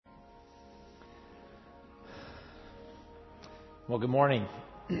Well, good morning.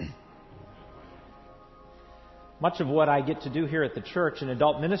 Much of what I get to do here at the church in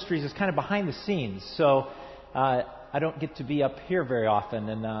adult ministries is kind of behind the scenes, so I don't get to be up here very often,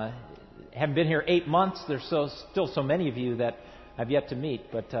 and haven't been here 8 months. There's still so many of you that I've yet to meet,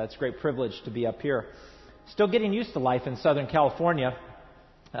 but it's a great privilege to be up here. Still getting used to life in Southern California.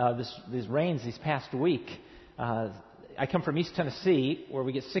 These rains these past week. I come from East Tennessee, where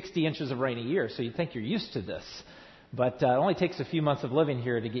we get 60 inches of rain a year, so you'd think you're used to this. But it only takes a few months of living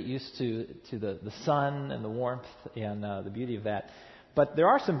here to get used to the sun and the warmth and the beauty of that. But there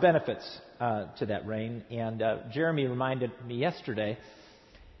are some benefits to that rain. And Jeremy reminded me yesterday,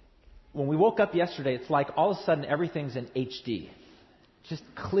 when we woke up yesterday, it's like all of a sudden everything's in HD. Just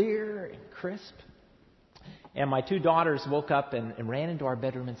clear and crisp. And my two daughters woke up and ran into our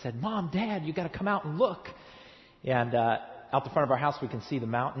bedroom and said, "Mom, Dad, you got to come out and look." And out the front of our house, we can see the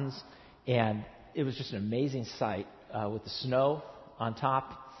mountains. And it was just an amazing sight. With the snow on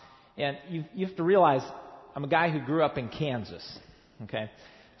top. And you have to realize, I'm a guy who grew up in Kansas. Okay,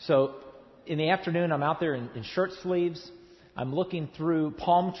 so in the afternoon, I'm out there in shirt sleeves. I'm looking through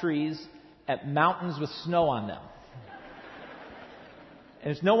palm trees at mountains with snow on them.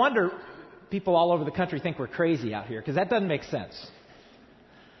 And it's no wonder people all over the country think we're crazy out here, because that doesn't make sense.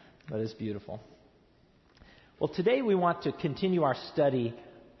 But it's beautiful. Well, today we want to continue our study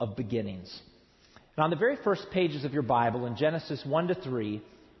of beginnings. And on the very first pages of your Bible, in Genesis 1-3,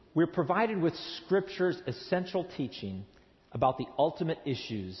 we're provided with Scripture's essential teaching about the ultimate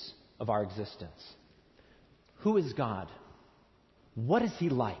issues of our existence. Who is God? What is He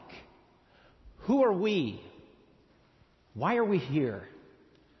like? Who are we? Why are we here?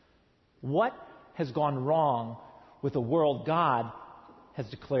 What has gone wrong with a world God has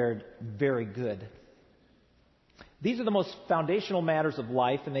declared very good? These are the most foundational matters of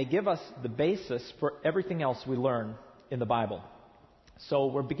life, and they give us the basis for everything else we learn in the Bible. So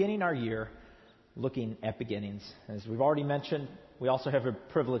we're beginning our year looking at beginnings. As we've already mentioned, we also have a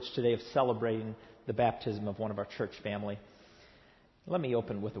privilege today of celebrating the baptism of one of our church family. Let me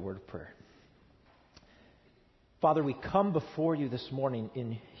open with a word of prayer. Father, we come before you this morning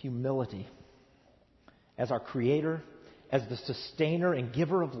in humility as our Creator, as the sustainer and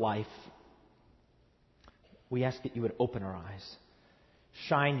giver of life. We ask that you would open our eyes.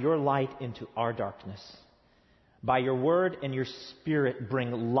 Shine your light into our darkness. By your word and your Spirit,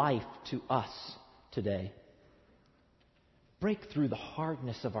 bring life to us today. Break through the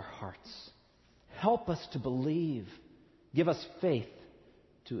hardness of our hearts. Help us to believe. Give us faith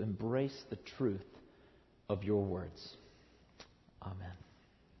to embrace the truth of your words. Amen.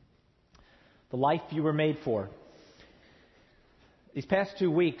 The life you were made for. These past 2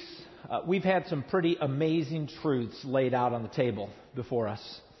 weeks, we've had some pretty amazing truths laid out on the table before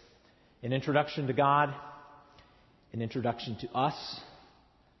us. An introduction to God, an introduction to us.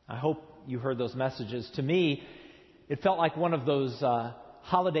 I hope you heard those messages. To me, it felt like one of those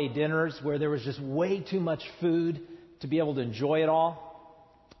holiday dinners where there was just way too much food to be able to enjoy it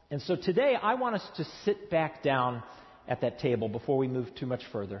all. And so today, I want us to sit back down at that table before we move too much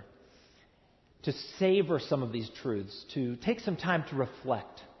further, to savor some of these truths, to take some time to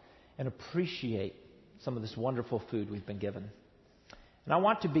reflect and appreciate some of this wonderful food we've been given. And I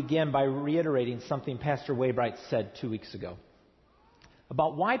want to begin by reiterating something Pastor Waybright said 2 weeks ago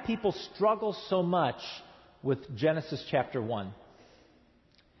about why people struggle so much with Genesis chapter 1.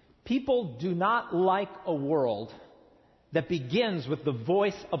 People do not like a world that begins with the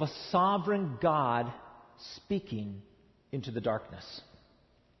voice of a sovereign God speaking into the darkness.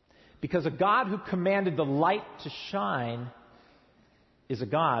 Because a God who commanded the light to shine is a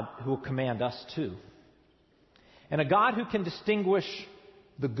God who will command us too. And a God who can distinguish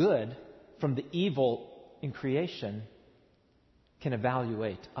the good from the evil in creation can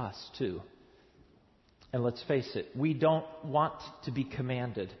evaluate us too. And let's face it, we don't want to be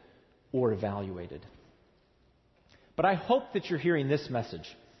commanded or evaluated. But I hope that you're hearing this message.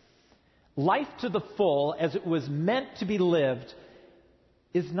 Life to the full, as it was meant to be lived,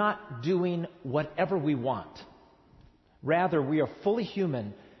 is not doing whatever we want. Rather, we are fully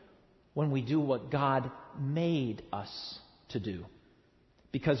human when we do what God made us to do.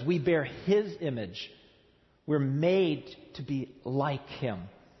 Because we bear His image. We're made to be like Him.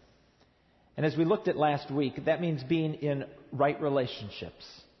 And as we looked at last week, that means being in right relationships.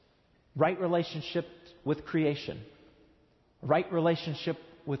 Right relationship with creation. Right relationship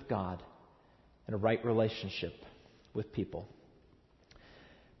with God. And a right relationship with people.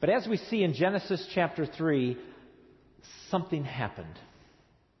 But as we see in Genesis chapter 3, something happened.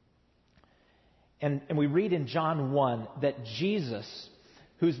 And we read in John 1 that Jesus,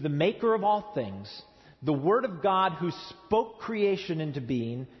 who's the maker of all things, the Word of God who spoke creation into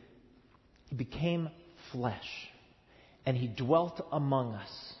being, He became flesh. And He dwelt among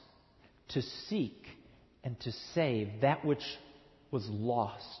us to seek and to save that which was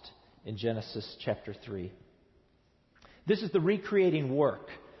lost in Genesis chapter 3. This is the recreating work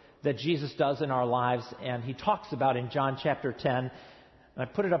that Jesus does in our lives, and He talks about in John chapter 10. And I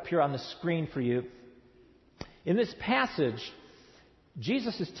put it up here on the screen for you. In this passage,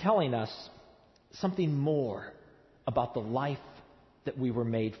 Jesus is telling us something more about the life that we were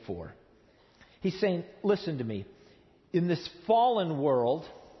made for. He's saying, listen to me. In this fallen world,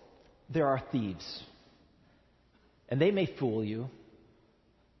 there are thieves. And they may fool you.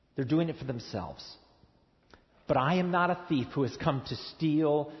 They're doing it for themselves. But I am not a thief who has come to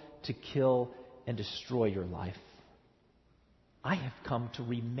steal, to kill, and destroy your life. I have come to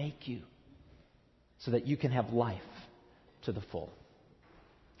remake you so that you can have life to the full.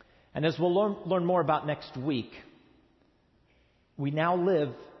 And as we'll learn more about next week, we now live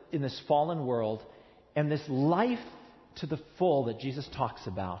in this fallen world, and this life to the full that Jesus talks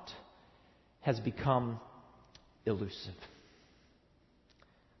about has become elusive.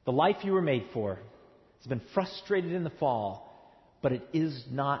 The life you were made for has been frustrated in the fall, but it is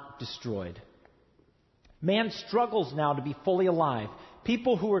not destroyed. Man struggles now to be fully alive.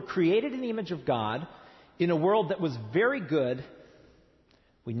 People who were created in the image of God in a world that was very good,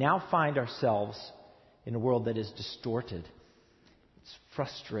 we now find ourselves in a world that is distorted. It's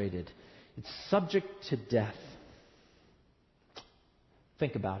frustrated. It's subject to death.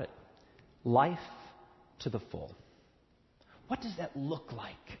 Think about it. Life to the full. What does that look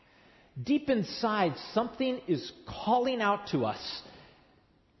like? Deep inside, something is calling out to us.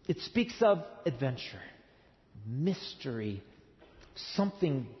 It speaks of adventure, mystery,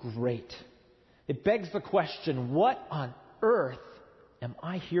 something great. It begs the question, what on earth am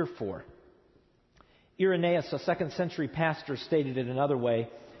I here for? Irenaeus, a 2nd century pastor, stated it another way.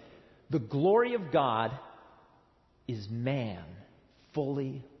 The glory of God is man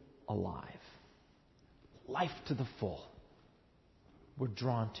fully alive. Life to the full. We're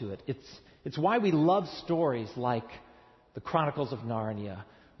drawn to it. It's why we love stories like the Chronicles of Narnia,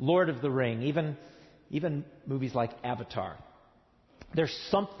 Lord of the Ring, even movies like Avatar. There's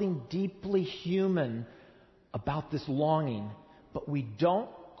something deeply human about this longing, but we don't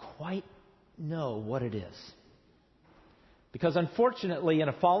quite know what it is. Because unfortunately, in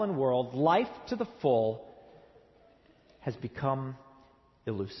a fallen world, life to the full has become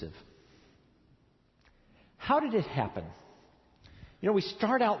elusive. How did it happen? We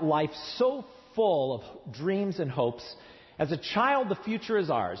start out life so full of dreams and hopes. As a child, the future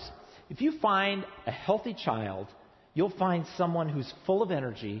is ours. If you find a healthy child, you'll find someone who's full of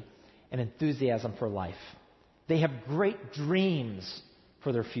energy and enthusiasm for life. They have great dreams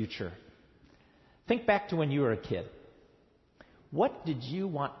for their future. Think back to when you were a kid. What did you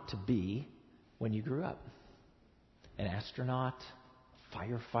want to be when you grew up? An astronaut, a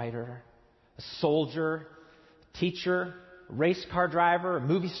firefighter, a soldier, a teacher, a race car driver, a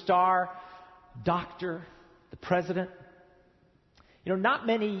movie star, doctor, the president. Not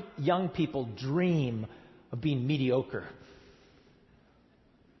many young people dream of being mediocre,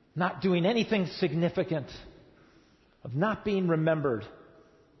 not doing anything significant, of not being remembered.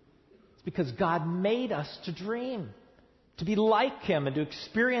 It's because God made us to dream, to be like Him, and to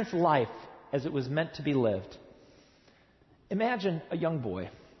experience life as it was meant to be lived. Imagine a young boy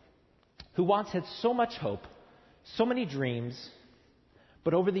who once had so much hope, so many dreams,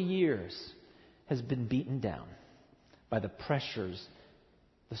 but over the years has been beaten down by the pressures,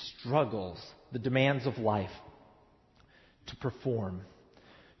 the struggles, the demands of life to perform,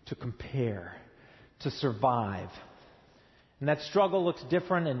 to compare, to survive. And that struggle looks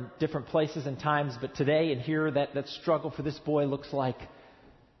different in different places and times, but today and here that struggle for this boy looks like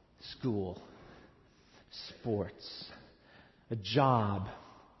school, sports, a job,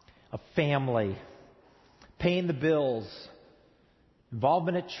 a family, paying the bills,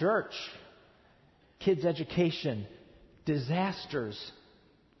 involvement at church, kids' education, disasters,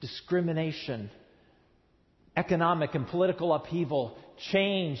 discrimination, economic and political upheaval,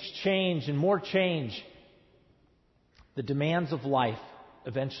 change, and more change. The demands of life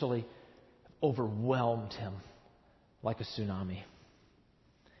eventually overwhelmed him like a tsunami.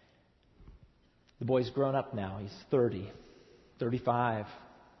 The boy's grown up now. He's 30, 35,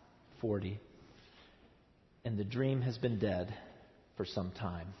 40. And the dream has been dead for some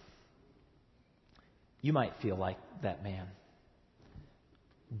time. You might feel like that man.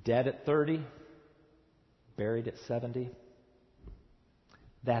 Dead at 30, buried at 70.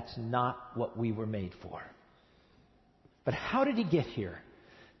 That's not what we were made for. But how did he get here?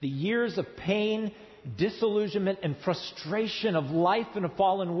 The years of pain, disillusionment, and frustration of life in a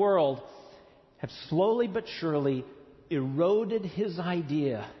fallen world have slowly but surely eroded his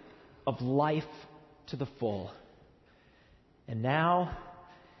idea of life to the full. And now,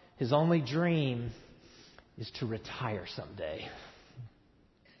 his only dream is to retire someday.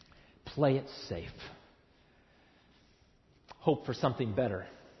 Play it safe. Hope for something better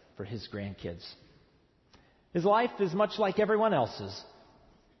for his grandkids. His life is much like everyone else's.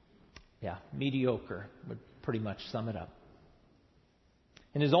 Yeah, mediocre would pretty much sum it up.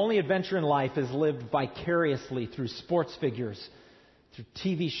 And his only adventure in life is lived vicariously through sports figures, through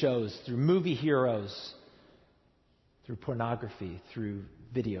TV shows, through movie heroes, through pornography, through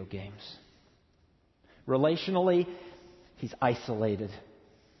video games. Relationally, he's isolated.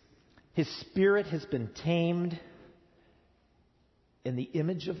 His spirit has been tamed, and the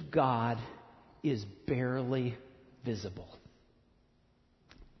image of God is barely visible.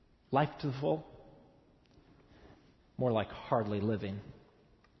 Life to the full? More like hardly living.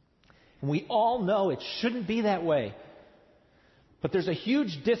 And we all know it shouldn't be that way. But there's a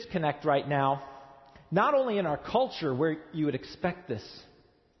huge disconnect right now, not only in our culture where you would expect this,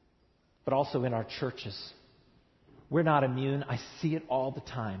 but also in our churches. We're not immune. I see it all the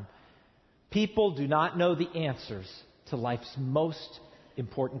time. People do not know the answers to life's most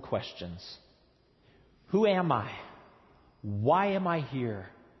important questions. Who am I? Why am I here?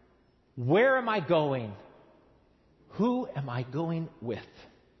 Where am I going? Who am I going with?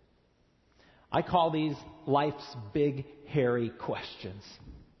 I call these life's big, hairy questions.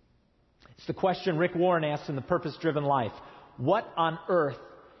 It's the question Rick Warren asks in The Purpose-Driven Life. What on earth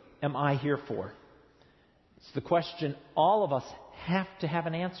am I here for? It's the question all of us have to have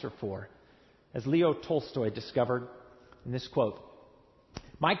an answer for, as Leo Tolstoy discovered in this quote.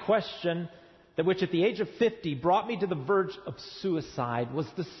 My question, that which at the age of 50 brought me to the verge of suicide, was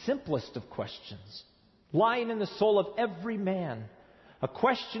the simplest of questions, lying in the soul of every man, a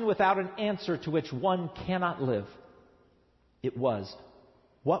question without an answer to which one cannot live. It was,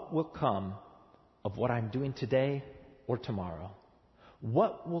 what will come of what I'm doing today or tomorrow?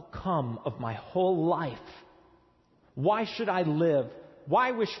 What will come of my whole life? Why should I live?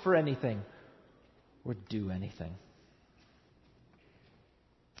 Why wish for anything or do anything?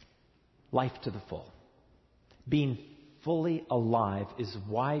 Life to the full. Being fully alive is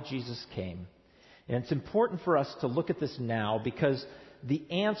why Jesus came. And it's important for us to look at this now because the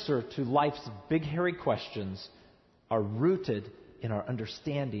answer to life's big, hairy questions are rooted in our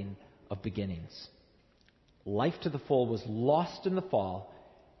understanding of beginnings. Life to the full was lost in the fall,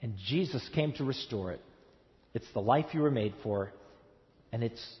 and Jesus came to restore it. It's the life you were made for, and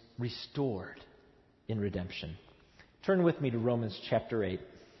it's restored in redemption. Turn with me to Romans chapter 8.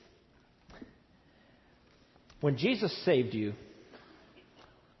 When Jesus saved you,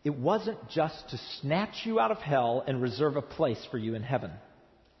 it wasn't just to snatch you out of hell and reserve a place for you in heaven.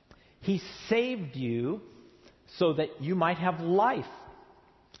 He saved you so that you might have life.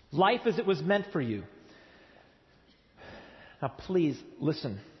 Life as it was meant for you. Now please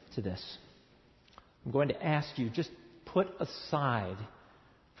listen to this. I'm going to ask you, just put aside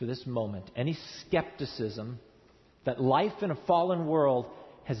for this moment any skepticism that life in a fallen world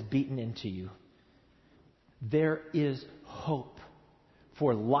has beaten into you. There is hope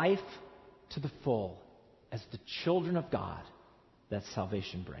for life to the full as the children of God that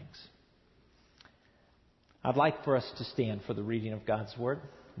salvation brings. I'd like for us to stand for the reading of God's Word.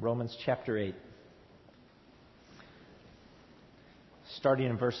 Romans chapter 8, starting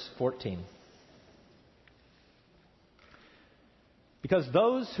in verse 14. Because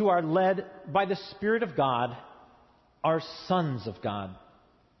those who are led by the Spirit of God are sons of God.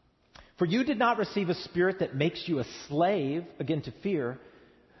 For you did not receive a spirit that makes you a slave, again to fear,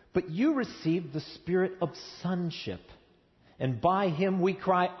 but you received the spirit of sonship. And by him we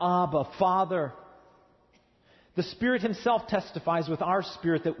cry, Abba, Father. The Spirit himself testifies with our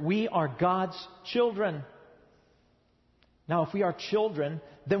spirit that we are God's children. Now, if we are children,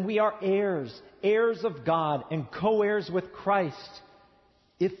 then we are heirs, heirs of God and co-heirs with Christ,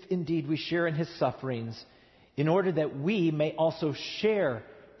 if indeed we share in his sufferings, in order that we may also share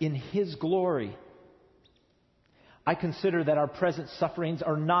in his glory. I consider that our present sufferings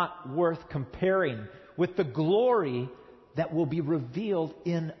are not worth comparing with the glory that will be revealed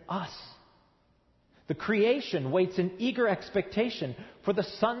in us. The creation waits in eager expectation for the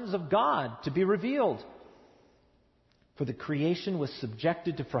sons of God to be revealed. For the creation was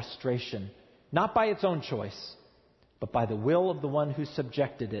subjected to frustration, not by its own choice, but by the will of the one who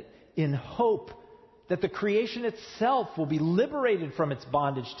subjected it, in hope that the creation itself will be liberated from its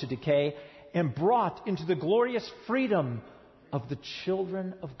bondage to decay and brought into the glorious freedom of the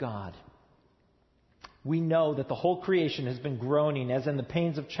children of God. We know that the whole creation has been groaning as in the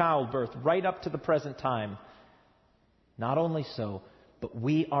pains of childbirth right up to the present time. Not only so, but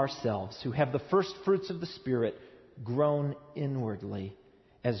we ourselves, who have the first fruits of the Spirit, groan inwardly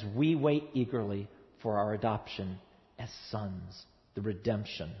as we wait eagerly for our adoption as sons, the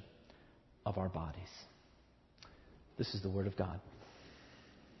redemption of our bodies. This is the Word of God.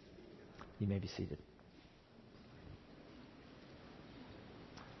 You may be seated.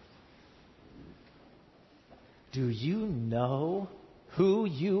 Do you know who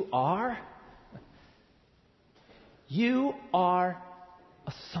you are? You are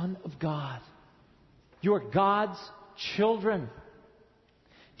a son of God. You are God's children.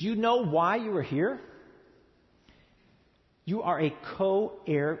 Do you know why you are here? You are a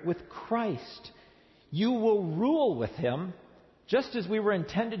co-heir with Christ. You will rule with Him, just as we were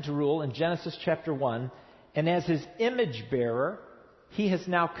intended to rule in Genesis chapter 1. And as His image bearer, He has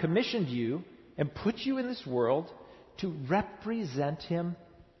now commissioned you and put you in this world to represent Him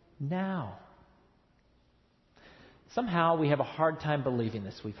now. Somehow we have a hard time believing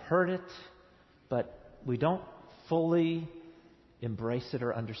this. We've heard it, but we don't fully embrace it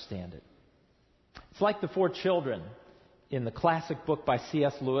or understand it. It's like the 4 children in the classic book by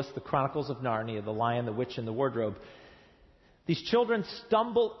C.S. Lewis, The Chronicles of Narnia, The Lion, the Witch, and the Wardrobe. These children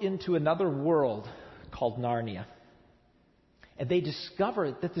stumble into another world called Narnia. And they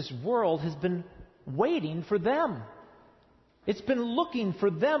discover that this world has been waiting for them. It's been looking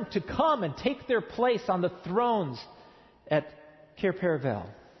for them to come and take their place on the thrones at Cair Paravel.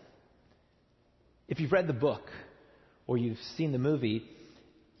 If you've read the book or you've seen the movie,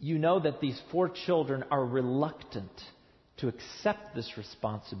 you know that these 4 children are reluctant to accept this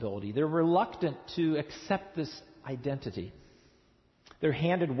responsibility. They're reluctant to accept this identity. They're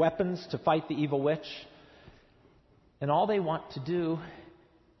handed weapons to fight the evil witch, and all they want to do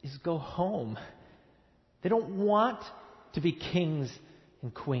is go home. They don't want to be kings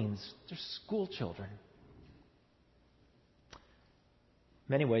and queens. They're school children. In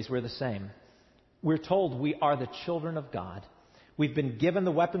many ways, we're the same. We're told we are the children of God. We've been given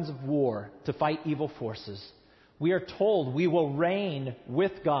the weapons of war to fight evil forces. We are told we will reign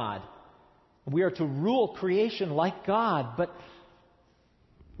with God. We are to rule creation like God, but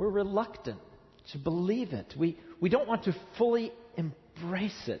we're reluctant to believe it. We don't want to fully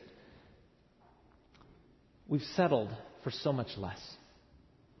embrace it. We've settled for so much less.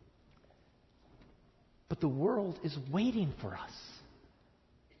 But the world is waiting for us.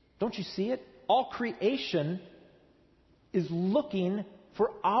 Don't you see it? All creation is looking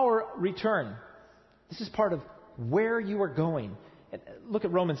for our return. This is part of where you are going. Look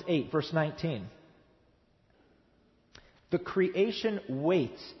at Romans 8, verse 19. The creation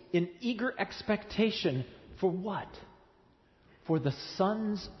waits in eager expectation for what? For the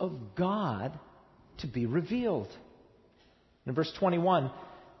sons of God to be revealed. In verse 21,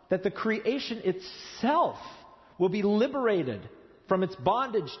 that the creation itself will be liberated from its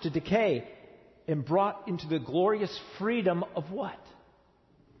bondage to decay and brought into the glorious freedom of what?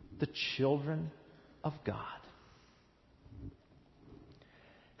 The children of God.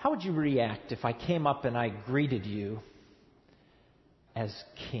 How would you react if I came up and I greeted you as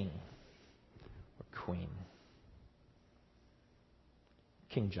king or queen?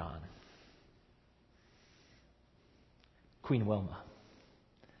 King John. Queen Wilma.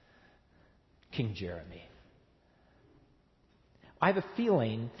 King Jeremy. I have a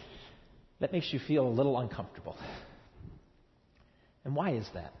feeling that makes you feel a little uncomfortable. And why is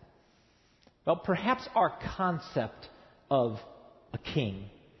that? Well, perhaps our concept of a king,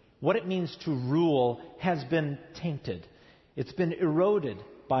 what it means to rule, has been tainted. It's been eroded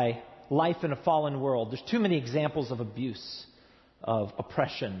by life in a fallen world. There's too many examples of abuse, of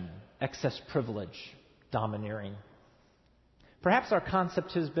oppression, excess privilege, domineering. Perhaps our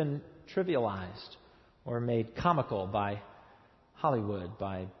concept has been trivialized or made comical by Hollywood,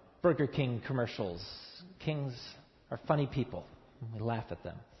 by Burger King commercials. Kings are funny people, and we laugh at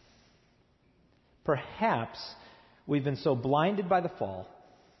them. Perhaps we've been so blinded by the fall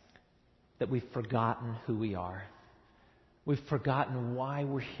that we've forgotten who we are. We've forgotten why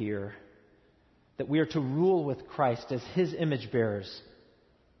we're here, that we are to rule with Christ as His image bearers.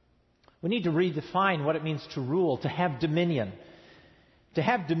 We need to redefine what it means to rule, to have dominion. To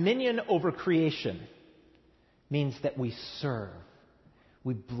have dominion over creation means that we serve,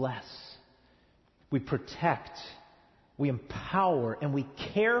 we bless, we protect, we empower, and we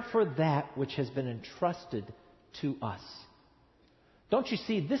care for that which has been entrusted to us. Don't you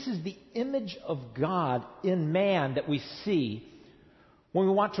see, this is the image of God in man that we see when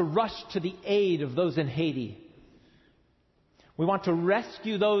we want to rush to the aid of those in Haiti. We want to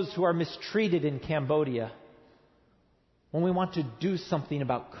rescue those who are mistreated in Cambodia. When we want to do something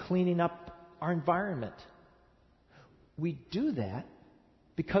about cleaning up our environment. We do that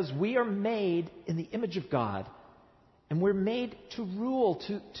because we are made in the image of God. And we're made to rule,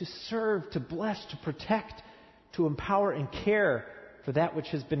 to serve, to bless, to protect, to empower and care for that which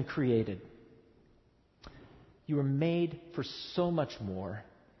has been created. You are made for so much more.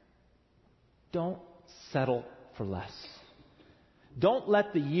 Don't settle for less. Don't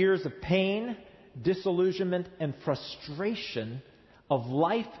let the years of pain, disillusionment, and frustration of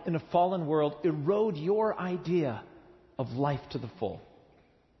life in a fallen world erode your idea of life to the full.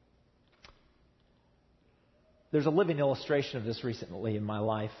 There's a living illustration of this recently in my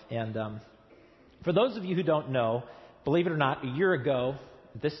life. And for those of you who don't know, believe it or not, a year ago,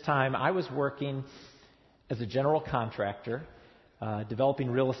 this time I was working as a general contractor,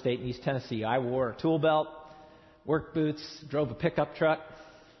 developing real estate in East Tennessee. I wore a tool belt, work boots, drove a pickup truck,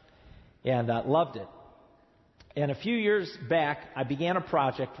 and loved it. And a few years back, I began a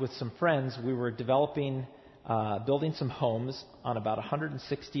project with some friends. We were developing, building some homes on about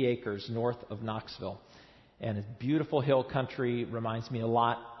 160 acres north of Knoxville. And it's beautiful hill country, reminds me a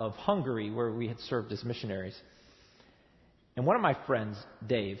lot of Hungary, where we had served as missionaries. And one of my friends,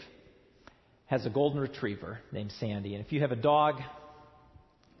 Dave, has a golden retriever named Sandy. And if you have a dog,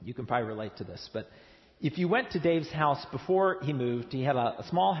 you can probably relate to this. But if you went to Dave's house before he moved, he had a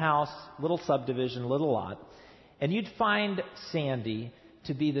small house, little subdivision, little lot. And you'd find Sandy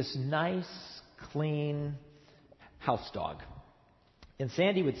to be this nice, clean house dog. And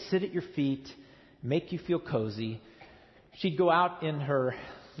Sandy would sit at your feet, make you feel cozy. She'd go out in her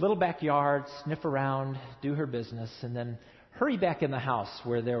little backyard, sniff around, do her business, and then hurry back in the house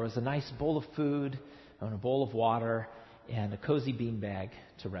where there was a nice bowl of food and a bowl of water and a cozy beanbag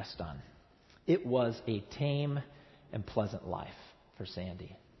to rest on. It was a tame and pleasant life for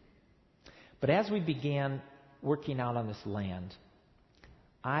Sandy. But as we began working out on this land,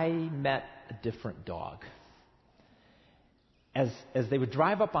 I met a different dog. As they would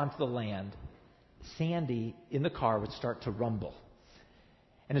drive up onto the land, Sandy in the car would start to rumble.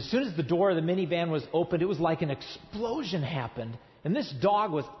 And as soon as the door of the minivan was opened, it was like an explosion happened. And this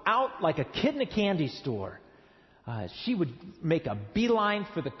dog was out like a kid in a candy store. She would make a beeline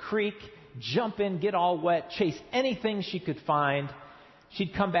for the creek, jump in, get all wet, chase anything she could find.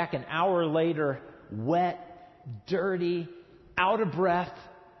 She'd come back an hour later, wet, dirty, out of breath,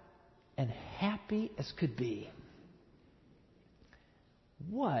 and happy as could be.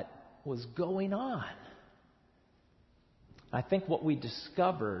 What was going on? I think what we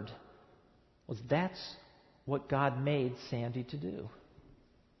discovered was that's what God made Sandy to do.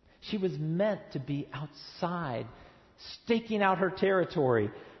 She was meant to be outside, staking out her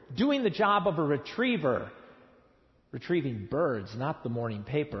territory, doing the job of a retriever, retrieving birds, not the morning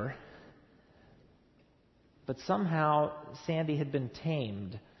paper. But somehow Sandy had been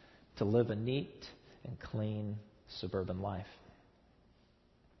tamed to live a neat and clean suburban life.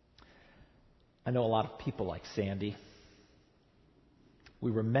 I know a lot of people like Sandy. We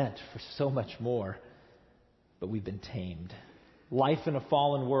were meant for so much more, but we've been tamed. Life in a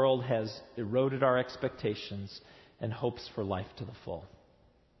fallen world has eroded our expectations and hopes for life to the full.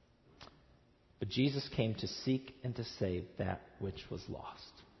 But Jesus came to seek and to save that which was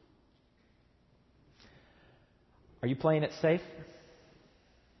lost. Are you playing it safe?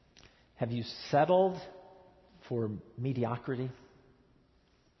 Have you settled for mediocrity?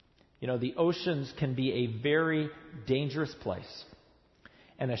 You know, the oceans can be a very dangerous place.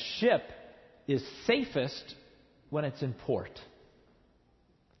 And a ship is safest when it's in port.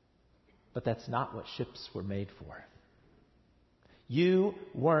 But that's not what ships were made for. You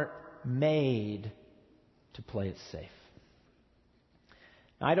weren't made to play it safe.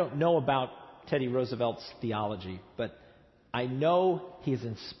 Now, I don't know about Teddy Roosevelt's theology, but I know he's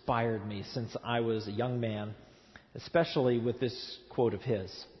inspired me since I was a young man, especially with this quote of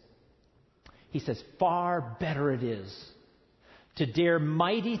his. He says, "Far better it is to dare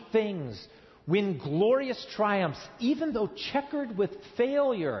mighty things, win glorious triumphs, even though checkered with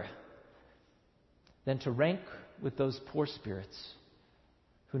failure, than to rank with those poor spirits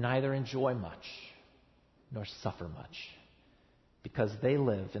who neither enjoy much nor suffer much, because they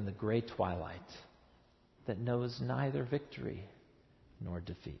live in the gray twilight that knows neither victory nor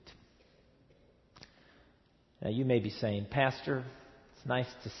defeat." Now you may be saying, "Pastor, it's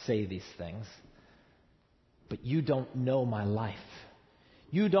nice to say these things, but you don't know my life.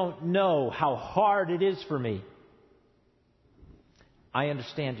 You don't know how hard it is for me." I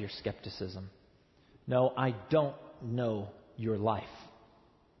understand your skepticism. No, I don't know your life.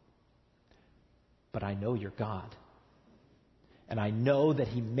 But I know your God. And I know that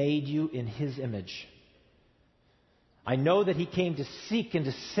He made you in His image. I know that He came to seek and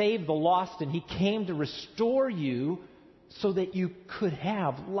to save the lost, and He came to restore you so that you could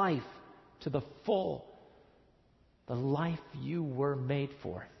have life to the full, the life you were made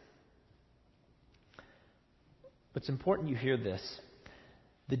for. But it's important you hear this.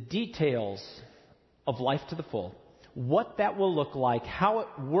 The details of life to the full, what that will look like, how it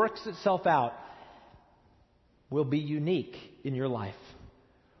works itself out, will be unique in your life.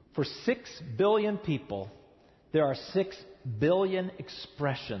 For 6 billion people, there are 6 billion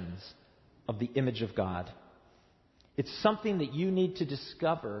expressions of the image of God. It's something that you need to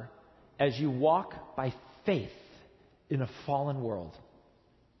discover as you walk by faith in a fallen world.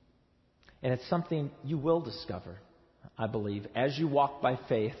 And it's something you will discover, I believe, as you walk by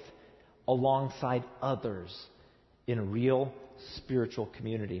faith alongside others in a real spiritual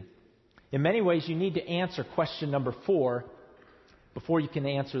community. In many ways, you need to answer question number 4 before you can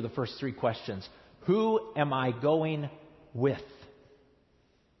answer the first 3 questions. Who am I going with?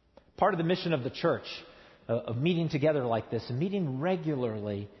 Part of the mission of the church, of meeting together like this and meeting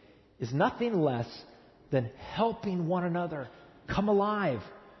regularly, is nothing less than helping one another come alive.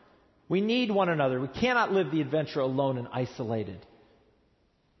 We need one another. We cannot live the adventure alone and isolated.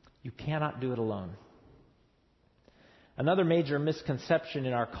 You cannot do it alone. Another major misconception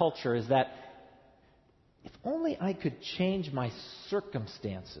in our culture is that if only I could change my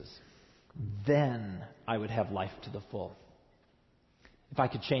circumstances, then I would have life to the full. If I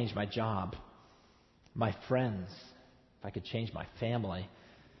could change my job, my friends, if I could change my family,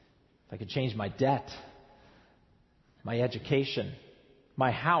 if I could change my debt, my education,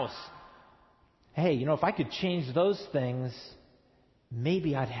 my house. Hey, if I could change those things,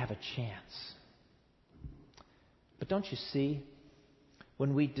 maybe I'd have a chance. But don't you see,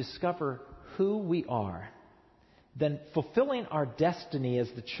 when we discover who we are, then fulfilling our destiny as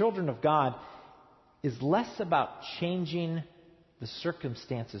the children of God is less about changing the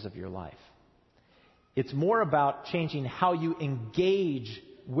circumstances of your life. It's more about changing how you engage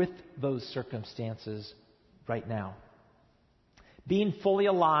with those circumstances right now. Being fully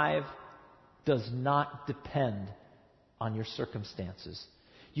alive does not depend on your circumstances.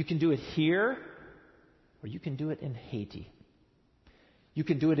 You can do it here, or you can do it in Haiti. You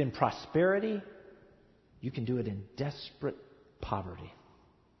can do it in prosperity. You can do it in desperate poverty.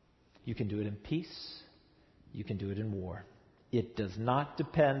 You can do it in peace. You can do it in war. It does not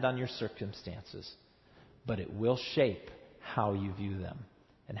depend on your circumstances, but it will shape how you view them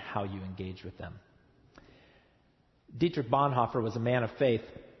and how you engage with them. Dietrich Bonhoeffer was a man of faith,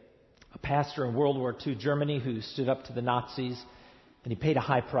 a pastor in World War II Germany who stood up to the Nazis, and he paid a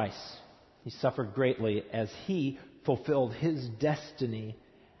high price. He suffered greatly as he fulfilled his destiny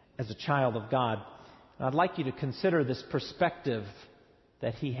as a child of God. And I'd like you to consider this perspective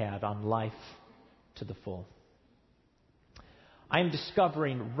that he had on life to the full. I am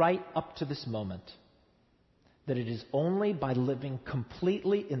discovering right up to this moment that it is only by living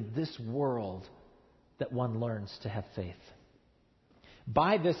completely in this world that one learns to have faith.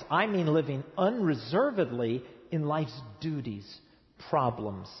 By this, I mean living unreservedly in life's duties,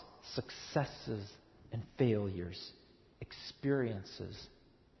 problems, successes, and failures, experiences,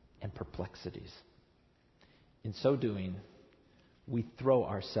 and perplexities. In so doing, we throw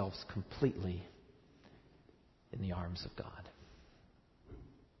ourselves completely in the arms of God.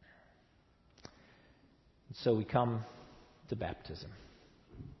 And so we come to baptism.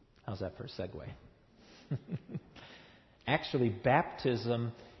 How's that for a segue? Actually,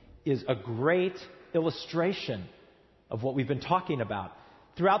 baptism is a great illustration of what we've been talking about.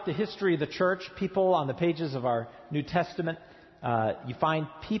 Throughout the history of the church, people on the pages of our New Testament, you find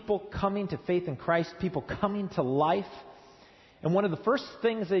people coming to faith in Christ, people coming to life. And one of the first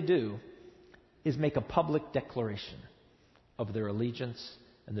things they do is make a public declaration of their allegiance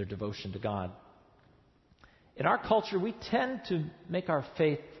and their devotion to God. In our culture, we tend to make our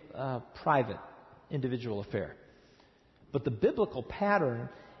faith a private, individual affair. But the biblical pattern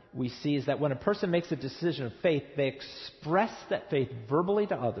we see is that when a person makes a decision of faith, they express that faith verbally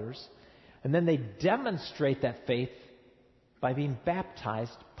to others, and then they demonstrate that faith by being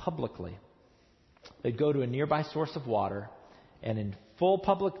baptized publicly. They'd go to a nearby source of water, and in full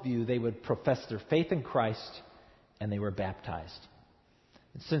public view, they would profess their faith in Christ, and they were baptized.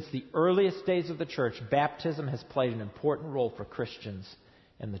 And since the earliest days of the church, baptism has played an important role for Christians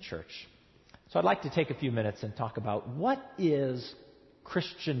in the church. So I'd like to take a few minutes and talk about what is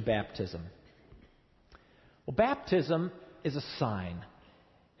Christian baptism. Well, baptism is a sign.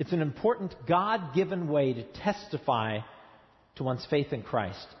 It's an important God-given way to testify to one's faith in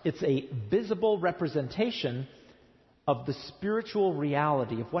Christ. It's a visible representation of the spiritual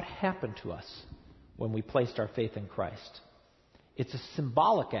reality of what happened to us when we placed our faith in Christ. It's a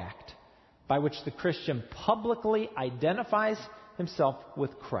symbolic act by which the Christian publicly identifies himself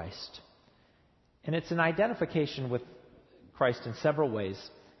with Christ. And it's an identification with Christ in several ways.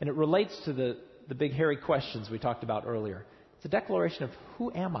 And it relates to the big hairy questions we talked about earlier. It's a declaration of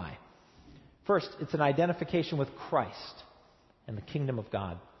who am I? First, it's an identification with Christ and the kingdom of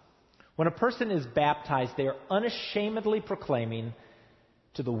God. When a person is baptized, they are unashamedly proclaiming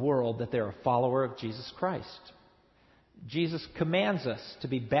to the world that they're a follower of Jesus Christ. Jesus commands us to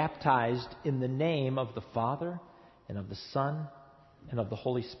be baptized in the name of the Father and of the Son and of the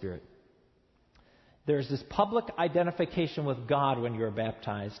Holy Spirit. There's this public identification with God when you're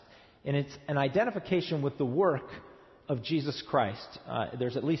baptized, and it's an identification with the work of Jesus Christ.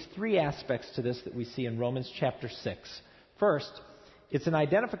 There's at least three aspects to this that we see in Romans chapter 6. First, it's an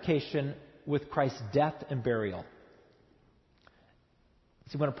identification with Christ's death and burial.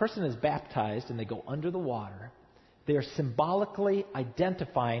 See, when a person is baptized and they go under the water, they are symbolically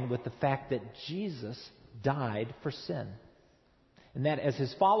identifying with the fact that Jesus died for sin. And that as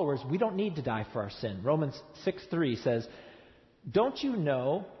his followers, we don't need to die for our sin. Romans 6:3 says, "Don't you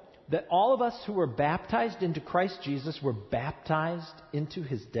know that all of us who were baptized into Christ Jesus were baptized into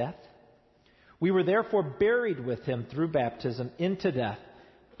his death? We were therefore buried with him through baptism into death,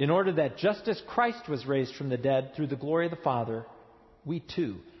 in order that just as Christ was raised from the dead through the glory of the Father, we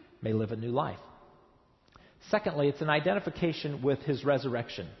too may live a new life." Secondly, it's an identification with his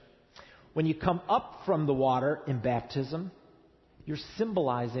resurrection. When you come up from the water in baptism, you're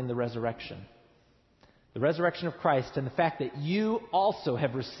symbolizing the resurrection. The resurrection of Christ and the fact that you also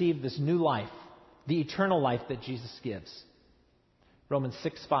have received this new life, the eternal life that Jesus gives. Romans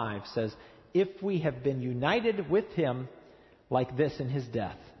 6:5 says, "If we have been united with him like this in his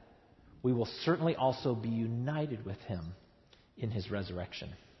death, we will certainly also be united with him in his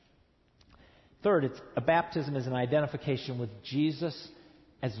resurrection." Third, a baptism is an identification with Jesus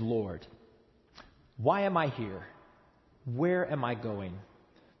as Lord. Why am I here? Where am I going?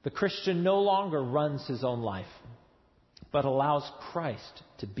 The Christian no longer runs his own life, but allows Christ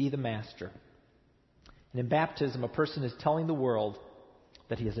to be the master. And in baptism, a person is telling the world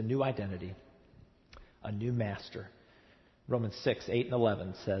that he has a new identity, a new master. Romans 6:8 and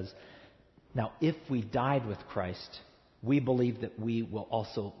 11 says, "Now if we died with Christ, we believe that we will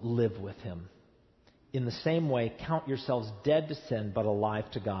also live with him. In the same way, count yourselves dead to sin, but alive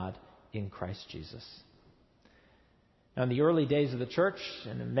to God in Christ Jesus." Now, in the early days of the church,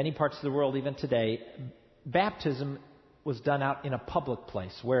 and in many parts of the world even today, baptism was done out in a public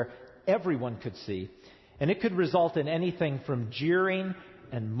place where everyone could see. And it could result in anything from jeering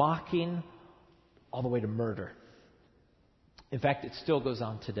and mocking all the way to murder. In fact, it still goes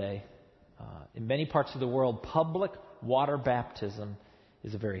on today. In many parts of the world, public water baptism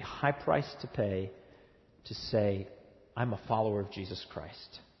is a very high price to pay to say, "I'm a follower of Jesus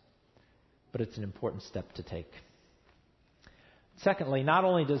Christ." But it's an important step to take. Secondly, not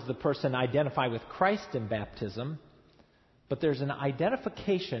only does the person identify with Christ in baptism, but there's an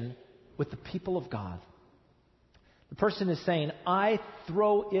identification with the people of God. The person is saying, "I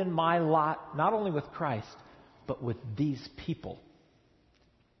throw in my lot not only with Christ, but with these people."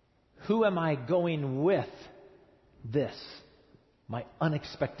 Who am I going with? This, my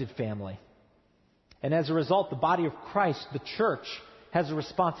unexpected family. And as a result, the body of Christ, the church, has a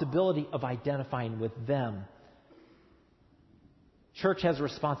responsibility of identifying with them. Church has a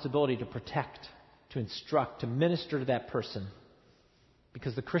responsibility to protect, to instruct, to minister to that person.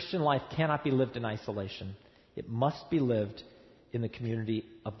 Because the Christian life cannot be lived in isolation. It must be lived in the community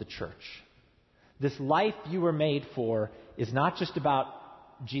of the church. This life you were made for is not just about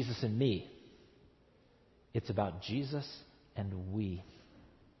Jesus and me. It's about Jesus and we.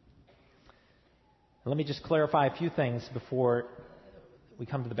 Let me just clarify a few things before we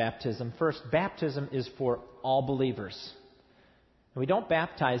come to the baptism. First, baptism is for all believers. We don't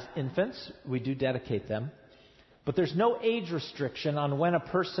baptize infants. We do dedicate them. But there's no age restriction on when a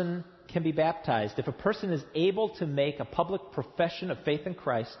person can be baptized. If a person is able to make a public profession of faith in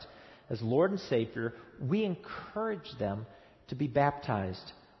Christ as Lord and Savior, we encourage them to be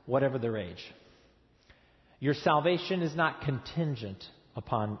baptized, whatever their age. Your salvation is not contingent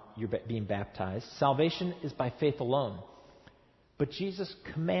upon your being baptized. Salvation is by faith alone. But Jesus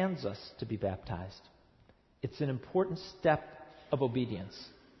commands us to be baptized. It's an important step of obedience.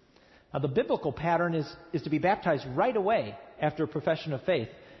 Now, the biblical pattern is to be baptized right away after a profession of faith.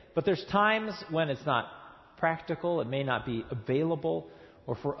 But there's times when it's not practical, it may not be available,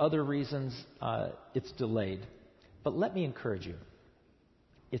 or for other reasons, it's delayed. But let me encourage you.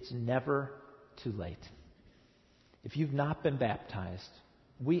 It's never too late. If you've not been baptized,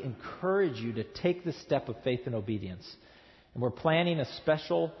 we encourage you to take the step of faith and obedience. And we're planning a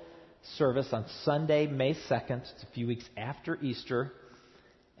special service on Sunday, May 2nd. It's a few weeks after Easter.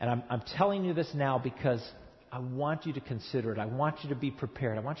 And I'm telling you this now because I want you to consider it. I want you to be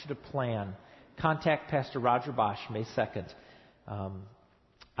prepared. I want you to plan. Contact Pastor Roger Bosch, May 2nd.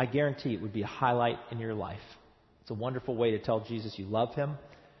 I guarantee it would be a highlight in your life. It's a wonderful way to tell Jesus you love Him,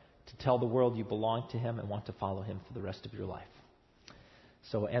 to tell the world you belong to Him and want to follow Him for the rest of your life.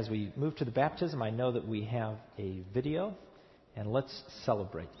 So as we move to the baptism, I know that we have a video, and let's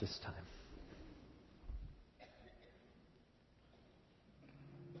celebrate this time.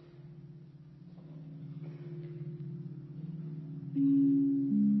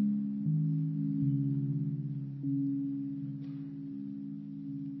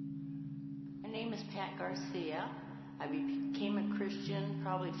 My name is Pat Garcia. I became a Christian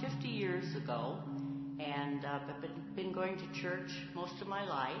probably 50 years ago, and I've been going to church most of my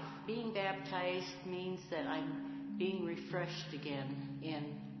life. Being baptized means that I'm being refreshed again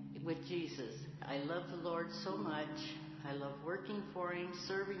with Jesus. I love the Lord so much. I love working for Him,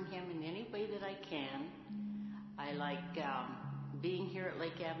 serving Him in any way that I can. I like being here at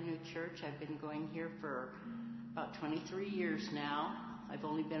Lake Avenue Church. I've been going here for about 23 years now. I've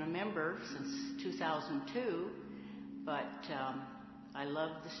only been a member since 2002, but I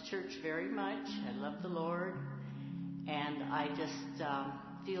love this church very much. I love the Lord, and I just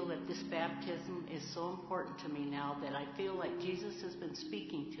feel that this baptism is so important to me now, that I feel like Jesus has been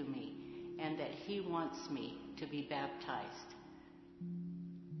speaking to me and that He wants me to be baptized.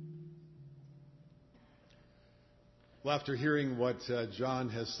 Well, after hearing what John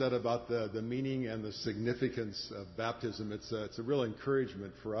has said about the meaning and the significance of baptism, it's a real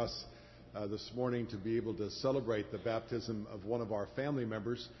encouragement for us this morning to be able to celebrate the baptism of one of our family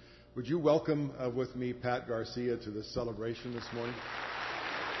members. Would you welcome with me Pat Garcia to this celebration this morning?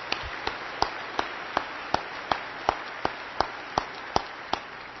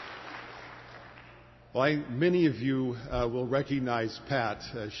 Well, many of you will recognize Pat.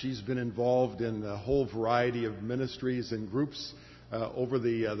 She's been involved in a whole variety of ministries and groups over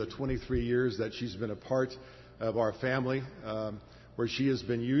the 23 years that she's been a part of our family, where she has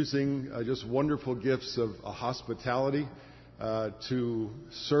been using just wonderful gifts of hospitality to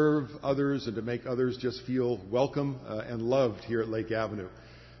serve others and to make others just feel welcome and loved here at Lake Avenue.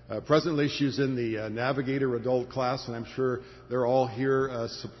 Presently, she's in the Navigator adult class, and I'm sure they're all here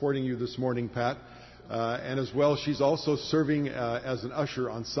supporting you this morning, Pat. And as well, she's also serving as an usher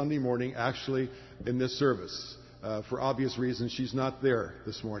on Sunday morning, actually, in this service. For obvious reasons, she's not there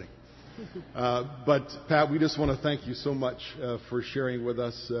this morning. But, Pat, we just want to thank you so much for sharing with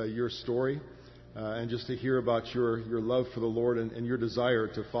us your story and just to hear about your love for the Lord and your desire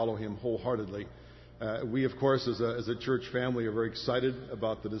to follow Him wholeheartedly. We, of course, as a church family, are very excited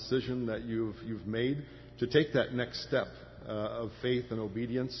about the decision that you've made to take that next step of faith and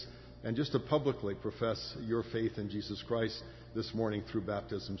obedience, and just to publicly profess your faith in Jesus Christ this morning through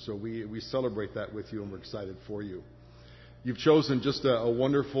baptism. So we celebrate that with you, and we're excited for you. You've chosen just a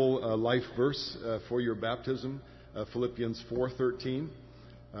wonderful life verse for your baptism, Philippians 4:13.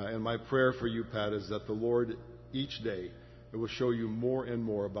 And my prayer for you, Pat, is that the Lord each day will show you more and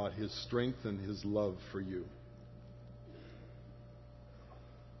more about His strength and His love for you.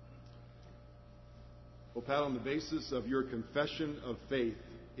 Well, Pat, on the basis of your confession of faith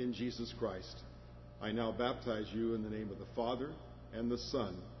in Jesus Christ, I now baptize you in the name of the Father, and the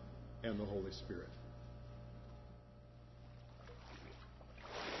Son, and the Holy Spirit.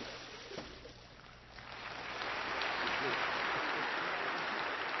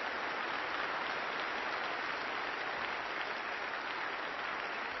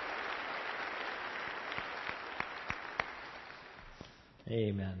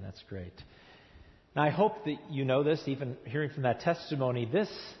 Amen. That's great. Now, I hope that you know this, even hearing from that testimony,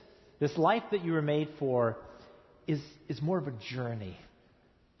 this life that you were made for is more of a journey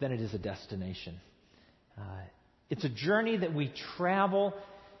than it is a destination. It's a journey that we travel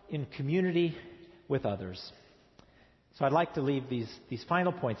in community with others. So I'd like to leave these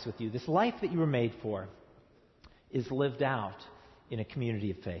final points with you. This life that you were made for is lived out in a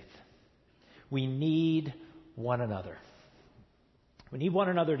community of faith. We need one another. We need one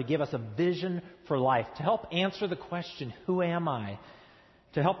another to give us a vision for life, to help answer the question, who am I?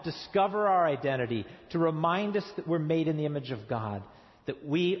 To help discover our identity, to remind us that we're made in the image of God, that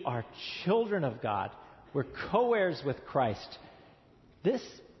we are children of God, we're co-heirs with Christ. This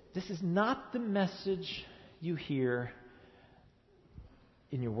is not the message you hear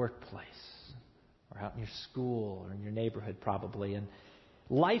in your workplace or out in your school or in your neighborhood probably. And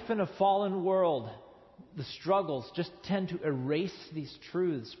life in a fallen world the struggles just tend to erase these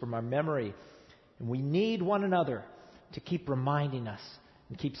truths from our memory. And we need one another to keep reminding us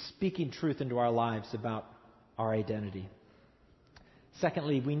and keep speaking truth into our lives about our identity.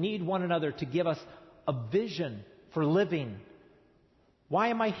 Secondly, we need one another to give us a vision for living. Why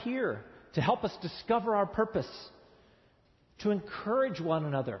am I here? To help us discover our purpose. To encourage one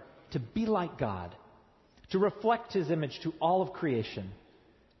another to be like God. To reflect His image to all of creation.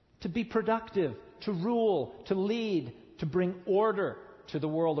 To be productive. To rule. To lead. To bring order to the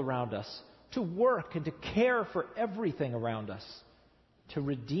world around us. To work and to care for everything around us. To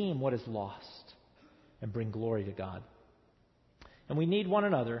redeem what is lost and bring glory to God. And we need one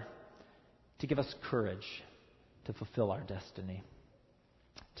another to give us courage to fulfill our destiny.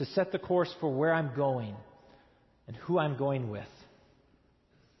 To set the course for where I'm going and who I'm going with.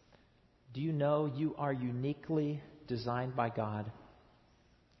 Do you know you are uniquely designed by God?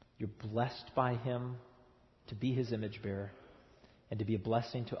 You're blessed by Him to be His image bearer and to be a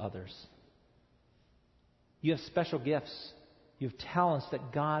blessing to others. You have special gifts. You have talents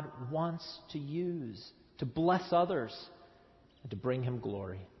that God wants to use to bless others and to bring Him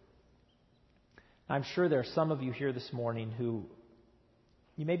glory. I'm sure there are some of you here this morning who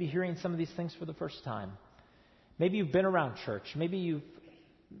you may be hearing some of these things for the first time. Maybe you've been around church. Maybe you've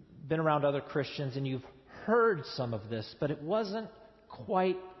been around other Christians and you've heard some of this, but it wasn't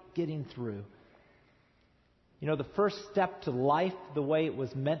quite getting through. You know, the first step to life the way it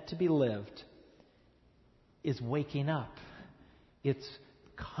was meant to be lived is waking up. It's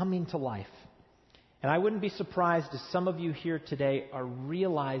coming to life. And I wouldn't be surprised if some of you here today are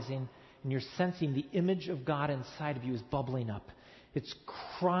realizing and you're sensing the image of God inside of you is bubbling up. It's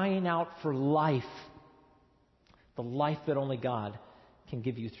crying out for life. The life that only God can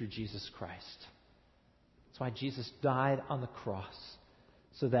give you through Jesus Christ. That's why Jesus died on the cross,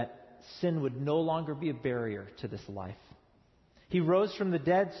 so that sin would no longer be a barrier to this life. He rose from the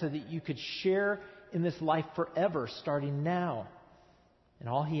dead so that you could share in this life forever, starting now. And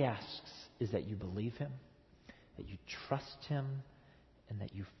all He asks is that you believe Him, that you trust Him, and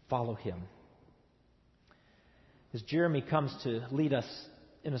that you follow Him. As Jeremy comes to lead us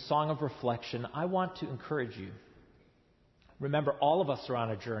in a song of reflection, I want to encourage you. Remember, all of us are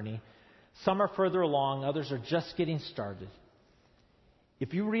on a journey. Some are further along, others are just getting started.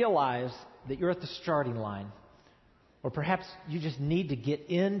 If you realize that you're at the starting line, or perhaps you just need to get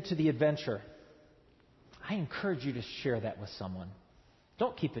into the adventure, I encourage you to share that with someone.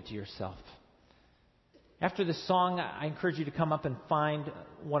 Don't keep it to yourself. After this song, I encourage you to come up and find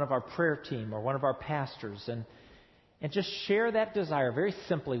one of our prayer team or one of our pastors and just share that desire very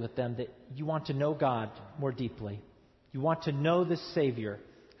simply with them that you want to know God more deeply. You want to know this Savior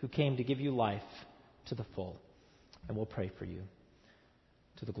who came to give you life to the full. And we'll pray for you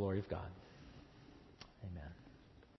to the glory of God.